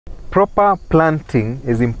Proper planting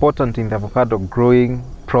is important in the avocado growing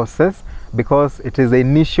process because it is the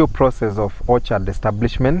initial process of orchard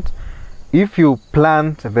establishment. If you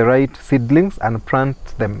plant the right seedlings and plant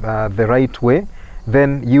them the right way,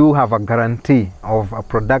 then you have a guarantee of a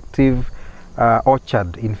productive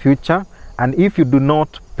orchard in future. And if you do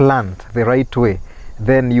not plant the right way,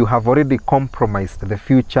 then you have already compromised the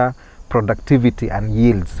future productivity and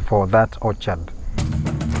yields for that orchard.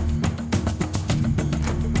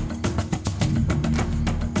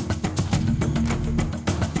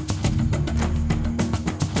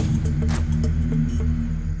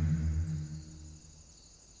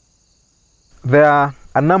 There are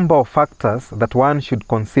a number of factors that one should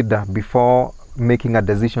consider before making a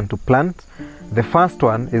decision to plant. The first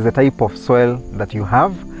one is the type of soil that you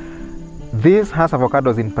have. This has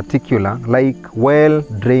avocados in particular like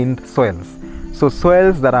well-drained soils. So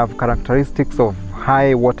soils that have characteristics of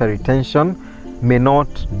high water retention may not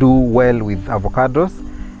do well with avocados.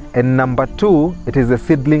 And number two, it is the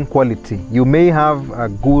seedling quality. You may have a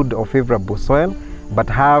good or favorable soil, but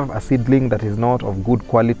have a seedling that is not of good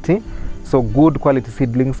quality. So good quality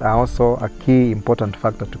seedlings are also a key important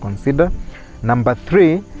factor to consider. Number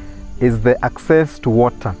three is the access to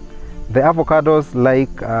water. The avocados like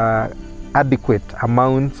adequate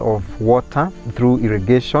amounts of water through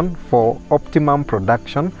irrigation for optimum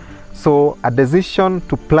production. So a decision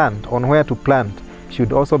to plant on where to plant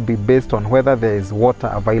should also be based on whether there is water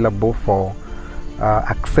available for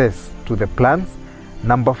access to the plants.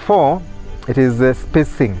 Number four, it is the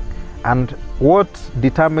spacing. And what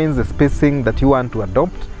determines the spacing that you want to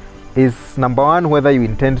adopt is, number one, whether you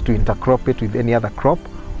intend to intercrop it with any other crop,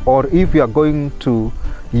 or if you are going to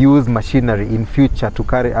use machinery in future to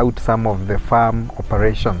carry out some of the farm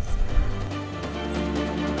operations.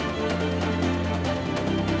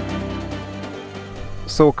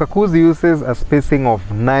 So Kakuzi uses a spacing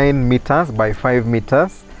of 9 meters by 5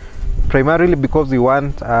 meters, primarily because we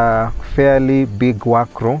want a fairly big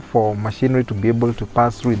work room for machinery to be able to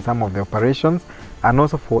pass through in some of the operations, and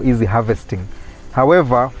also for easy harvesting.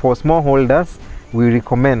 However, for smallholders, we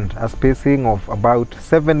recommend a spacing of about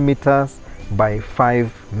 7 meters by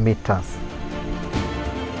 5 meters.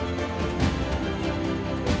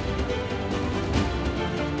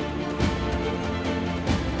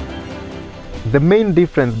 The main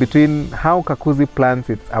difference between how Kakuzi plants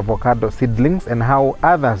its avocado seedlings and how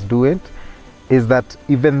others do it is that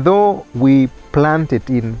even though we plant it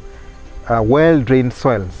in well-drained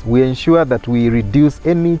soils, we ensure that we reduce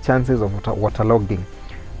any chances of waterlogging.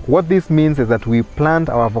 What this means is that we plant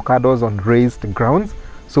our avocados on raised grounds,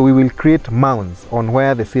 so we will create mounds on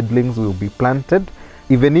where the seedlings will be planted.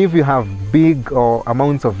 Even if you have big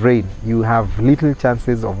amounts of rain, you have little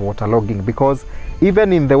chances of waterlogging, because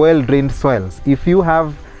even in the well-drained soils, if you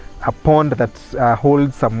have a pond that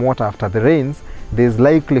holds some water after the rains, there is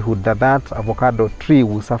likelihood that that avocado tree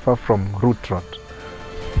will suffer from root rot.